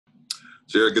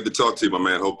Jarrett, good to talk to you, my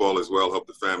man. Hope all is well. Hope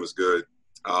the fam is good.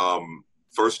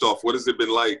 First off, what has it been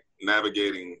like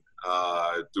navigating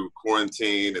through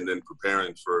quarantine and then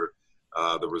preparing for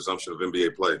the resumption of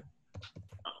NBA play?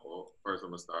 Well, first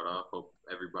I'm gonna start off. Hope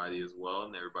everybody is well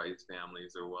and everybody's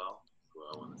families are well. That's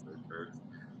what I want to say first.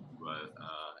 But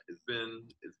it's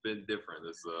been different.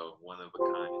 It's a one of a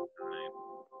kind time.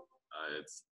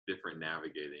 It's different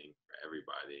navigating for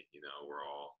everybody. You know,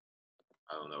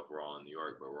 I don't know if we're all in New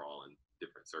York, but we're all in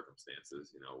different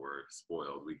circumstances. You know, we're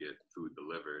spoiled. We get food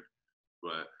delivered,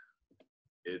 but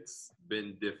it's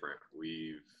been different.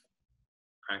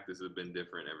 Practice has been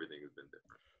different. Everything has been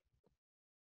different.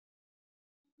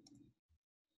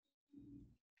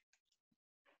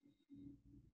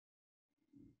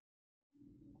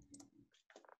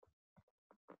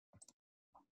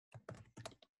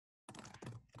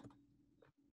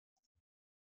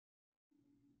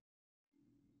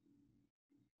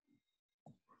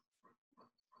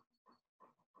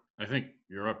 I think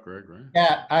you're up, Greg, right?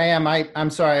 Yeah, I am. I'm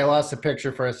sorry, I lost the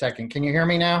picture for a second. Can you hear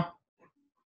me now?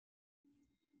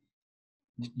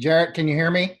 Jarrett, can you hear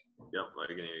me? Yep, I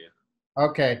can hear you.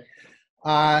 Okay.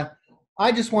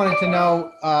 I just wanted to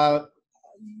know,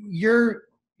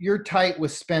 you're tight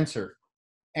with Spencer,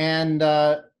 and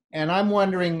I'm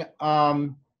wondering,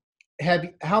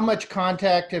 how much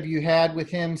contact have you had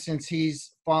with him since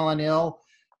he's fallen ill,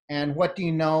 and what do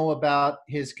you know about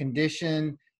his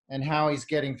condition and how he's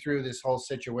getting through this whole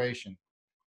situation?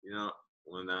 You know,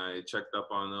 when I checked up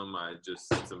on him, I just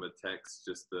sent him a text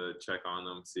just to check on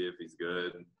him, see if he's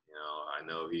good. You know, I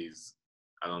know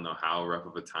I don't know how rough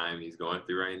of a time he's going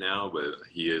through right now, but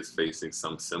he is facing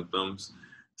some symptoms.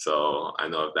 So I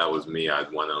know if that was me, I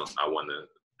want to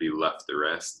be left to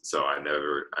rest. So I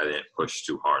didn't push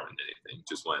too hard on anything.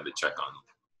 Just wanted to check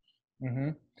on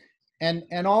him. Mm-hmm.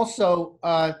 And also,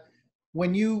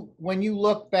 when you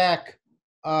look back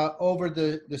over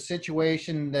the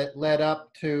situation that led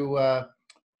up to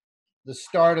the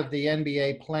start of the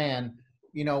NBA plan,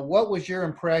 you know, what was your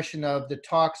impression of the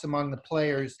talks among the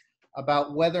players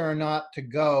about whether or not to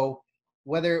go,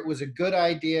 whether it was a good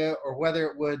idea or whether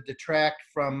it would detract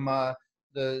from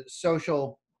the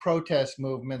social protest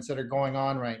movements that are going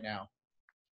on right now?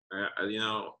 You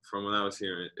know, from what I was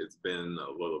hearing, it's been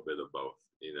a little bit of both.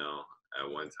 You know,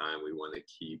 at one time we want to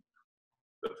keep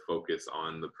the focus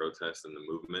on the protests and the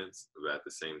movements, but at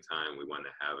the same time we want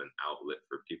to have an outlet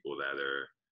for people that are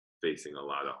facing a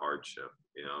lot of hardship,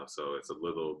 you know, so it's a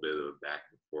little bit of back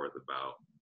and forth about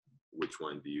which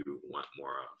one do you want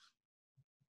more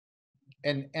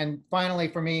of. And finally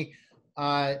for me,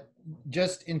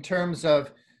 just in terms of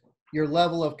your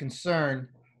level of concern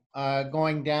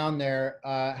going down there,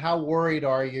 how worried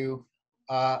are you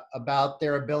about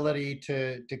their ability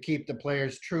to keep the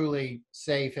players truly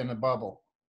safe in a bubble?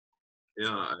 You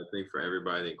know, I think for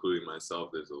everybody, including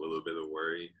myself, there's a little bit of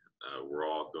worry. We're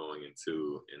all going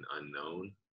into an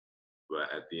unknown,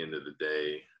 but at the end of the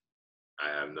day, I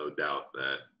have no doubt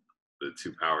that the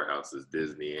two powerhouses,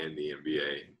 Disney and the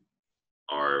NBA,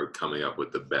 are coming up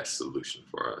with the best solution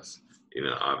for us. You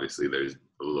know, obviously there's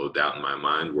a little doubt in my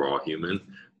mind. We're all human,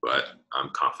 but I'm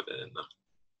confident in them.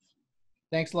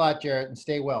 Thanks a lot, Jarrett, and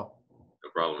stay well. No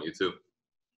problem. You too.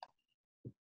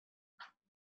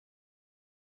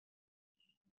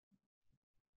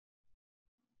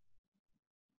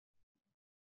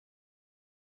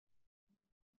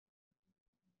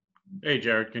 Hey,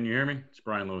 Jarrett, can you hear me? It's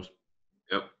Brian Lewis.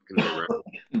 Yep. Can hear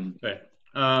you. Okay.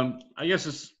 I guess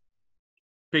this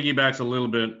piggybacks a little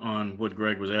bit on what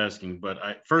Greg was asking, but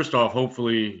first off,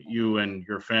 hopefully you and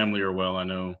your family are well. I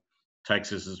know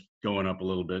Texas is going up a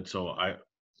little bit, so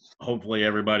hopefully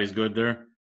everybody's good there.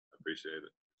 Appreciate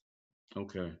it.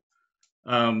 Okay.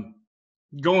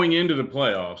 Going into the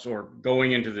playoffs or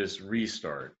going into this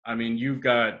restart, I mean, you've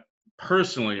got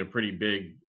personally a pretty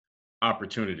big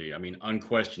opportunity. I mean,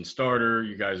 unquestioned starter.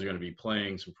 You guys are going to be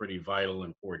playing some pretty vital,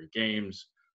 important games.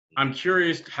 I'm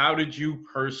curious, how did you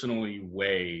personally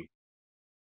weigh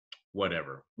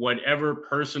whatever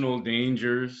personal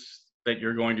dangers that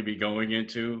you're going to be going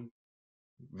into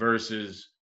versus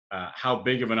how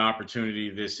big of an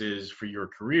opportunity this is for your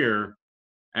career?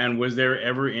 And was there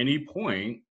ever any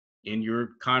point in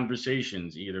your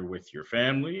conversations, either with your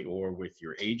family or with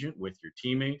your agent, with your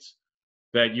teammates,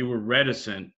 that you were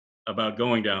reticent about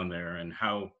going down there, and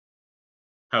how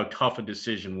tough a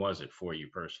decision was it for you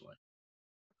personally?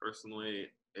 Personally,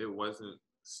 it wasn't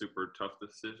super tough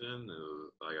decision. It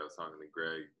was, like I was talking to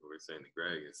Greg, we were saying to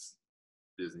Greg, it's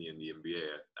Disney and the NBA.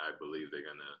 I believe they're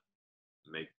gonna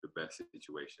make the best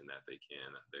situation that they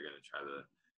can. They're gonna try to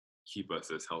keep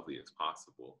us as healthy as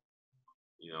possible.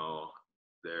 You know,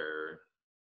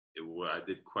 I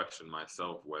did question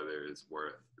myself whether it's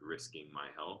worth risking my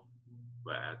health.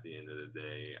 But at the end of the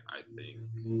day, I think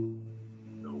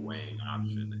the weighing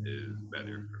option is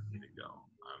better for me to go.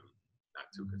 I'm not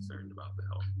too concerned about the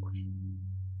health portion.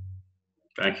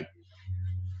 Thank you.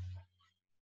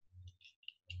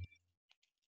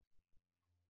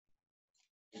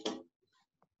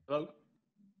 Hello?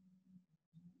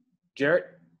 Jarrett?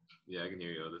 Yeah, I can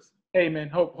hear you, Otis. Hey, man.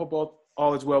 Hope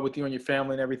all is well with you and your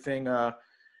family and everything.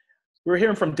 We were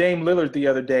hearing from Dame Lillard the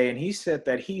other day, and he said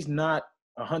that he's not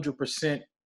 100%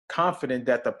 confident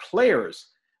that the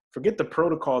players, forget the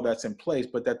protocol that's in place,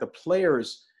 but that the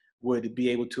players would be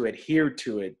able to adhere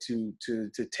to it, to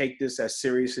take this as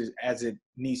serious as it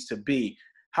needs to be.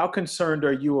 How concerned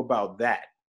are you about that?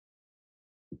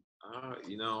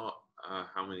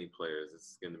 How many players?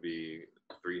 It's going to be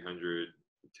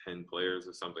 310 players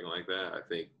or something like that. I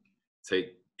think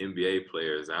take NBA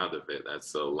players out of it.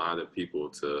 That's a lot of people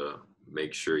to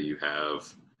make sure you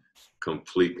have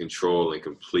complete control and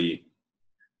complete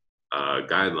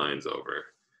guidelines over.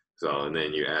 So, and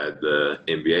then you add the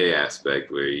NBA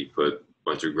aspect where you put a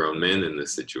bunch of grown men in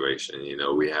this situation. You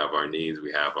know, we have our needs,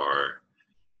 we have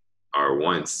our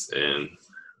wants, and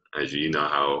as you know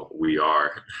how we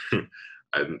are,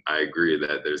 I agree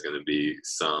that there's going to be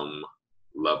some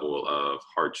level of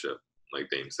hardship, like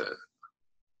Dame said.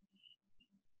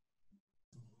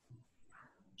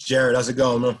 Jarrett, how's it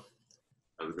going, man?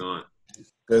 How's it going?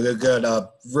 Good.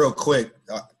 Real quick,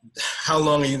 how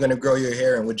long are you gonna grow your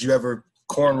hair, and would you ever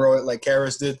cornrow it like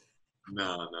Karis did? No.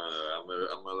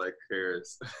 I'm gonna like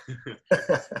Karis.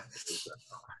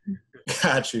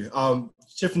 Got you.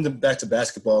 Shifting back to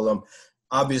basketball,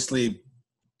 obviously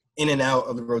in and out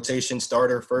of the rotation,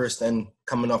 starter first, and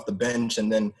coming off the bench,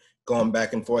 and then going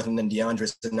back and forth, and then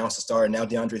DeAndre's announced the start, and now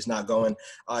DeAndre's not going.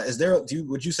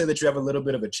 Would you say that you have a little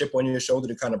bit of a chip on your shoulder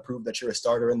to kind of prove that you're a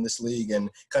starter in this league, and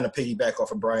kind of piggyback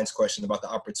off of Brian's question about the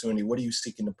opportunity? What are you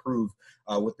seeking to prove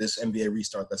with this NBA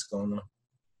restart that's going on?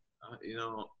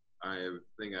 I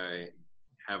think I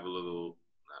have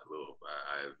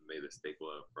I've made a staple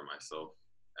for myself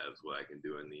as what I can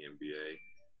do in the NBA.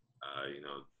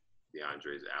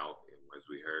 DeAndre's out, and as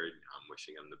we heard, I'm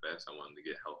wishing him the best. I want him to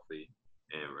get healthy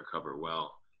and recover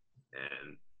well.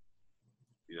 And,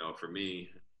 for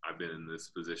me, I've been in this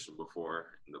position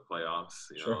before in the playoffs.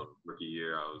 Rookie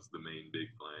year, I was the main big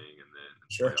playing, and then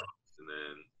playoffs. And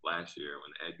then last year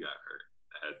when Ed got hurt,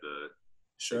 I had the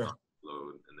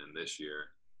load. And then this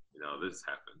year, this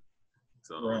happened.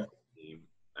 So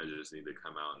I just need to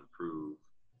come out and prove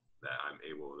that I'm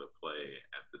able to play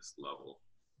at this level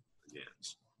again.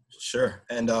 Sure.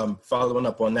 And following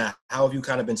up on that, how have you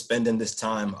kind of been spending this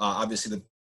time? Obviously, the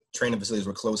training facilities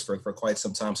were closed for quite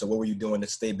some time. So what were you doing to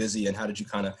stay busy, and how did you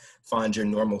kind of find your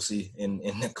normalcy in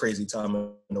that crazy time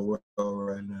in the world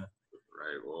right now?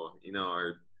 Right. Well,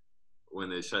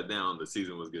 when it shut down, the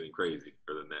season was getting crazy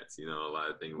for the Nets. A lot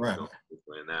of things were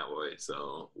going that way.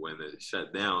 So when it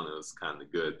shut down, it was kind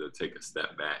of good to take a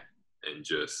step back and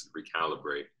just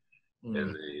recalibrate. And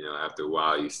then, after a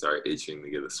while, you start itching to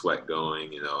get a sweat going.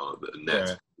 The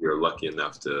Nets, you're lucky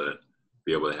enough to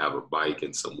be able to have a bike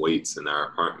and some weights in our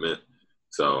apartment.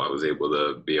 So I was able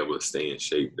to stay in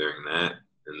shape during that.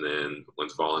 And then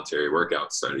once voluntary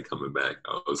workouts started coming back,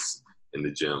 I was in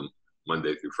the gym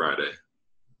Monday through Friday.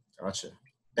 Gotcha.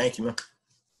 Thank you, man.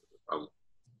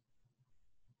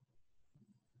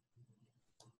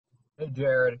 Hey,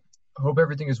 Jared. Hope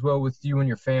everything is well with you and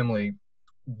your family.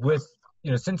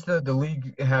 Since the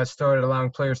league has started allowing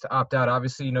players to opt out,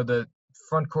 obviously, the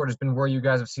front court has been where you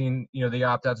guys have seen, the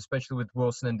opt-outs, especially with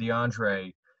Wilson and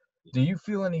DeAndre. Do you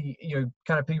feel any,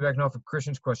 kind of piggybacking off of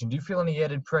Christian's question, do you feel any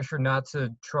added pressure not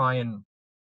to try and,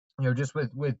 just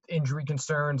with injury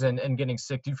concerns and getting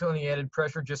sick, do you feel any added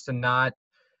pressure just to not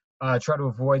try to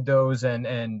avoid those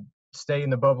and stay in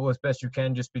the bubble as best you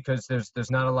can, just because there's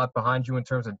not a lot behind you in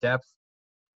terms of depth?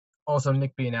 Also,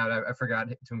 Nick being out, I forgot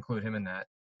to include him in that.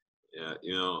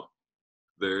 Yeah,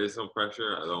 there is some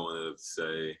pressure. I don't want to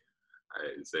say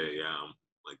I'm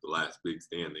like the last big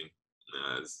standing,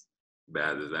 as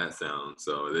bad as that sounds.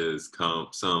 So it is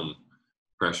some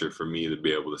pressure for me to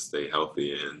be able to stay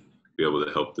healthy and be able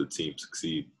to help the team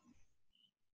succeed.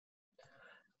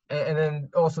 And then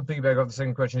also piggyback off the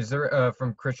second question, is there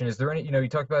from Christian, is there any, you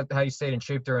talked about how you stayed in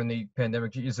shape during the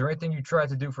pandemic. Is there anything you tried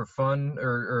to do for fun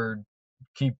or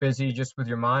keep busy just with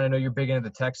your mind? I know you're big into the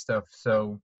tech stuff,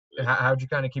 so how'd you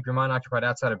kind of keep your mind occupied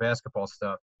outside of basketball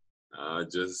stuff?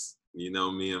 Just, me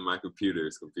and my computer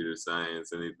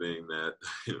science, anything that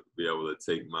be able to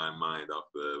take my mind off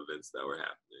the events that were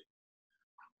happening.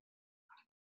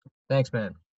 Thanks,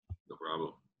 man. No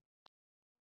problem.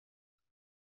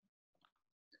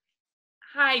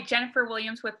 Hi, Jennifer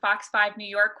Williams with Fox 5 New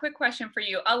York. Quick question for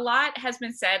you. A lot has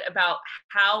been said about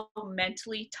how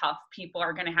mentally tough people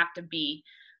are going to have to be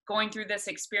going through this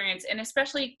experience, and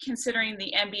especially considering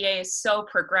the NBA is so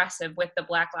progressive with the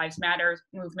Black Lives Matter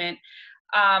movement.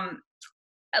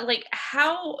 Like,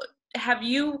 how have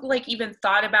you even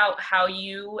thought about how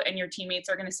you and your teammates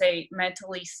are going to stay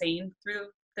mentally sane through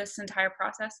this entire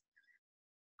process?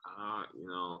 You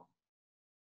know,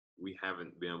 we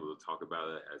haven't been able to talk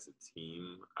about it as a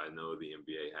team. I know the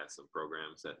NBA has some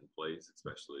programs set in place,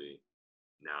 especially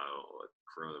now with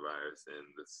coronavirus and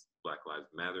this Black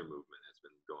Lives Matter movement has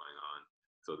been going on.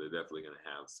 So they're definitely going to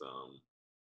have some,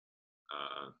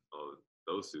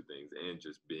 those two things. And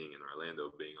just being in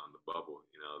Orlando, being on the bubble,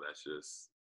 you know, that's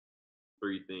just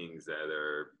three things that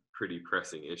are pretty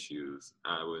pressing issues.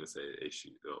 I wouldn't say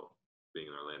issue though, being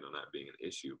in Orlando not being an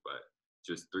issue, but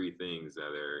just three things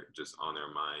that are just on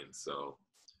our minds. So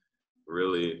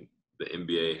really the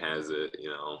NBA has it, you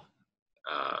know,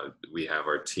 we have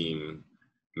our team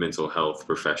mental health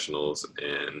professionals,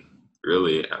 and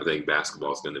really I think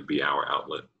basketball is going to be our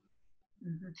outlet.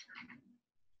 Mm-hmm.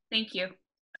 Thank you.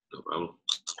 No problem.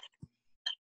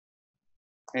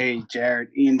 Hey, Jarrett,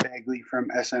 Ian Bagley from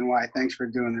SNY. Thanks for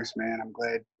doing this, man. I'm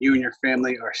glad you and your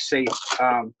family are safe.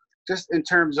 Just in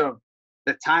terms of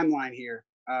the timeline here,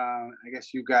 I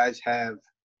guess you guys have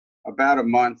about a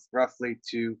month roughly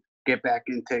to get back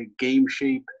into game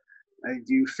shape.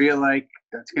 Do you feel like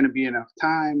that's going to be enough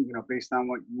time, you know, based on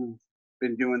what you've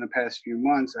been doing the past few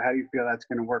months? Or how do you feel that's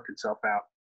going to work itself out?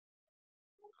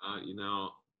 You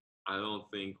know, I don't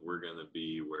think we're going to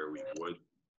be where we would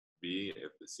be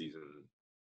if the season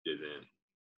didn't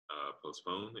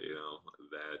postpone. You know,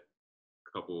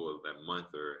 that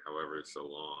month or however so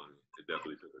long, it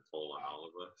definitely took a toll on all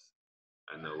of us.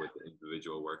 I know with the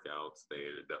individual workouts,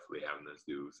 they're definitely having us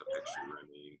do some extra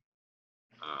running.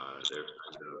 They're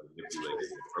trying to manipulate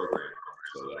the program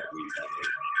so that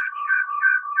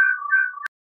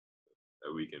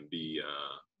we can be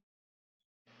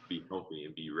healthy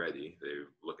and be ready. They're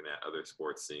looking at other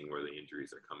sports, seeing where the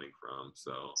injuries are coming from.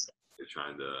 So they're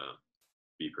trying to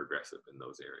be progressive in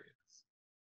those areas.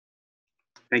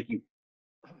 Thank you.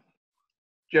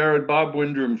 Jared, Bob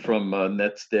Windrum from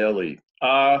Nets Daily.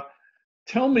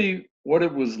 Tell me what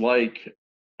it was like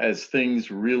as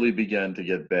things really began to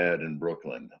get bad in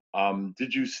Brooklyn.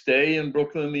 Did you stay in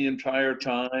Brooklyn the entire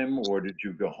time, or did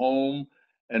you go home?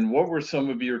 And what were some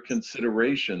of your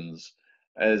considerations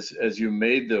as you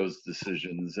made those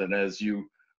decisions, and as you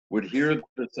would hear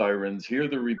the sirens, hear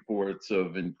the reports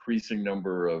of increasing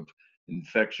number of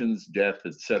infections, death,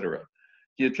 etc.?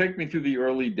 Can you take me through the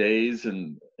early days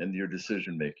and your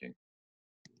decision making?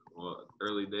 Well,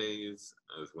 early days,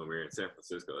 was when we were in San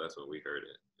Francisco, that's when we heard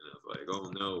it. And I was like, oh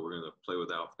no, we're going to play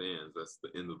without fans. That's the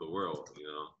end of the world, you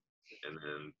know? And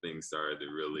then things started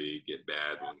to really get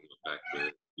bad when we went back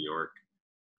to New York.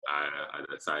 I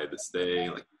decided to stay.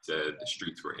 Like you said, the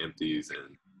streets were empty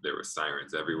and there were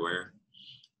sirens everywhere.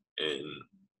 And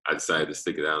I decided to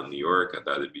stick it out in New York. I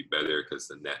thought it'd be better because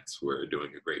the Nets were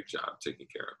doing a great job taking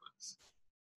care of us.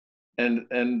 And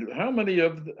how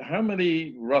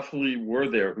many roughly were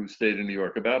there who stayed in New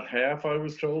York? About half, I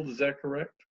was told. Is that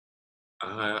correct?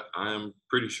 I'm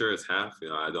pretty sure it's half. You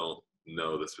know, I don't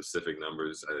know the specific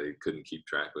numbers. I couldn't keep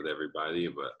track with everybody,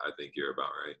 but I think you're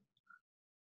about right.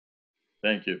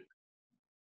 Thank you.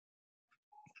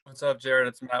 What's up, Jared?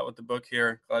 It's Matt with the book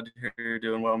here. Glad to hear you're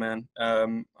doing well, man.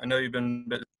 I know you've been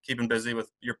keeping busy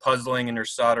with your puzzling and your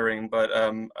soldering, but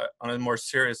on a more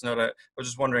serious note, I was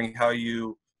just wondering how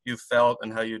you felt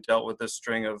and how you dealt with this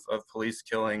string of police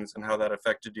killings and how that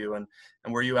affected you. And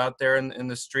were you out there in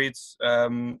the streets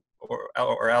or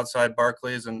outside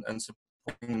Barclays and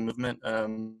supporting the movement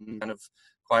kind of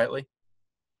quietly?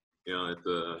 You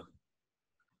know,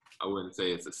 I wouldn't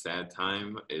say it's a sad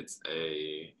time. It's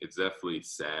definitely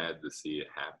sad to see it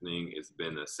happening. It's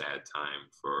been a sad time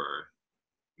for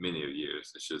many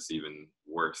years. It's just even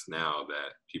worse now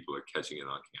that people are catching it on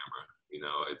camera. You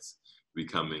know, it's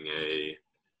becoming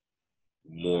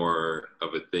more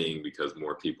of a thing because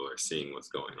more people are seeing what's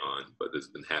going on, but it's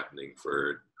been happening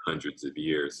for hundreds of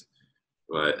years.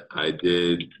 But I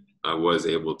was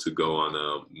able to go on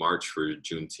a march for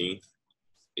Juneteenth.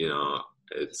 You know,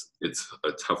 it's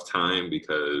a tough time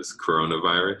because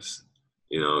coronavirus,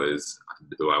 you know,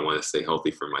 do I want to stay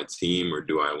healthy for my team, or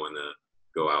do I want to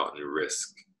go out and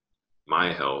risk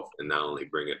my health and not only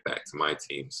bring it back to my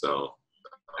team? So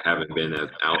I haven't been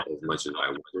out as much as I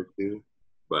wanted to,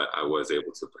 but I was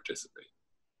able to participate.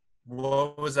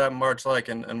 What was that march like,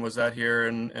 and was that here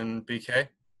in BK?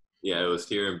 Yeah, it was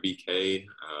here in BK.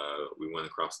 We went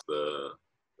across the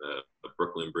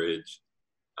Brooklyn Bridge,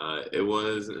 It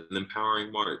was an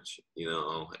empowering march. You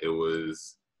know, it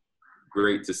was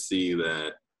great to see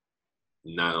that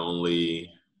not only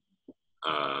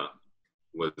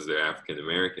was there African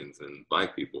Americans and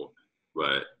Black people,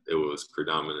 but it was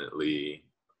predominantly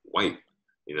white.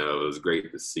 You know, it was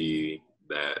great to see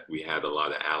that we had a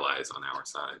lot of allies on our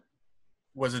side.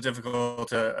 Was it difficult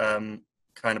to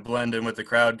kind of blend in with the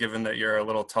crowd, given that you're a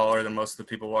little taller than most of the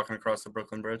people walking across the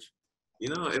Brooklyn Bridge? You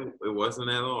know, it wasn't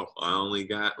at all. I only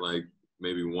got like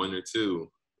maybe one or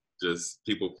two just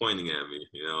people pointing at me,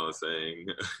 you know, saying,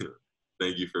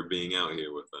 thank you for being out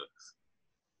here with us.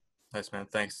 Nice, man.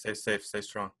 Thanks. Stay safe. Stay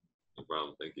strong. No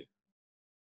problem. Thank you.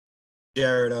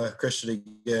 Jared, Christian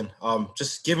again.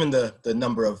 Just given the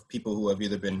number of people who have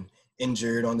either been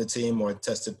injured on the team or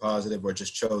tested positive or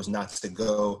just chose not to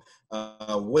go,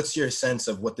 what's your sense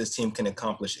of what this team can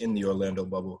accomplish in the Orlando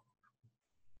bubble?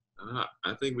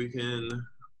 I think we can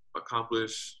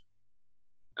accomplish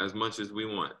as much as we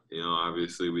want. You know,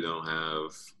 obviously we don't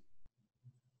have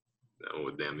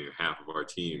damn near half of our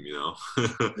team, you know.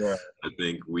 Yeah. I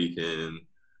think we can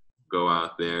go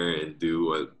out there and do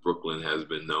what Brooklyn has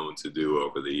been known to do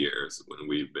over the years when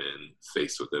we've been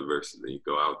faced with adversity.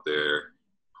 Go out there,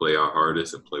 play our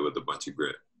hardest, and play with a bunch of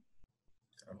grit.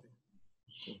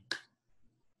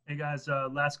 Hey, guys,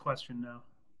 last question now.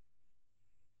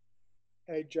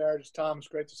 Hey, Jared, it's Tom. It's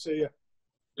great to see you.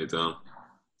 Hey, Tom.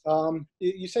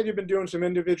 You said you've been doing some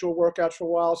individual workouts for a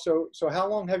while. So how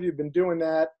long have you been doing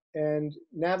that? And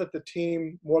now that the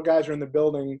team, more guys are in the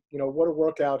building, you know, what do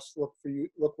workouts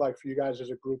look like for you guys as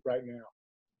a group right now?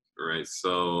 Right.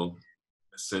 So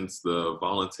since the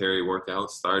voluntary workout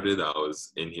started, I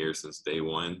was in here since day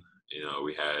one. You know,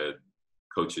 we had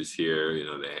coaches here. You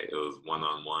know, it was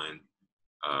one-on-one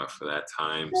for that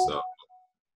time. So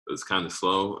it was kind of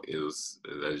slow. It was,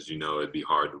 as you know, it'd be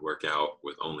hard to work out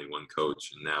with only one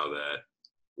coach. And now that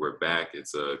we're back,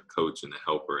 it's a coach and a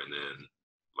helper, and then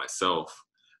myself.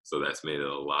 So that's made it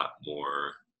a lot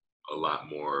more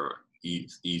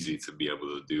easy to be able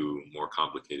to do more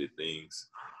complicated things.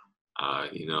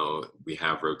 You know, we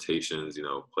have rotations. You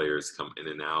know, players come in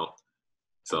and out.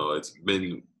 So it's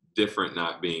been different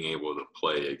not being able to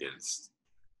play against,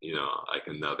 you know, like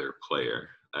another player.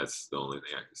 That's the only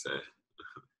thing I can say.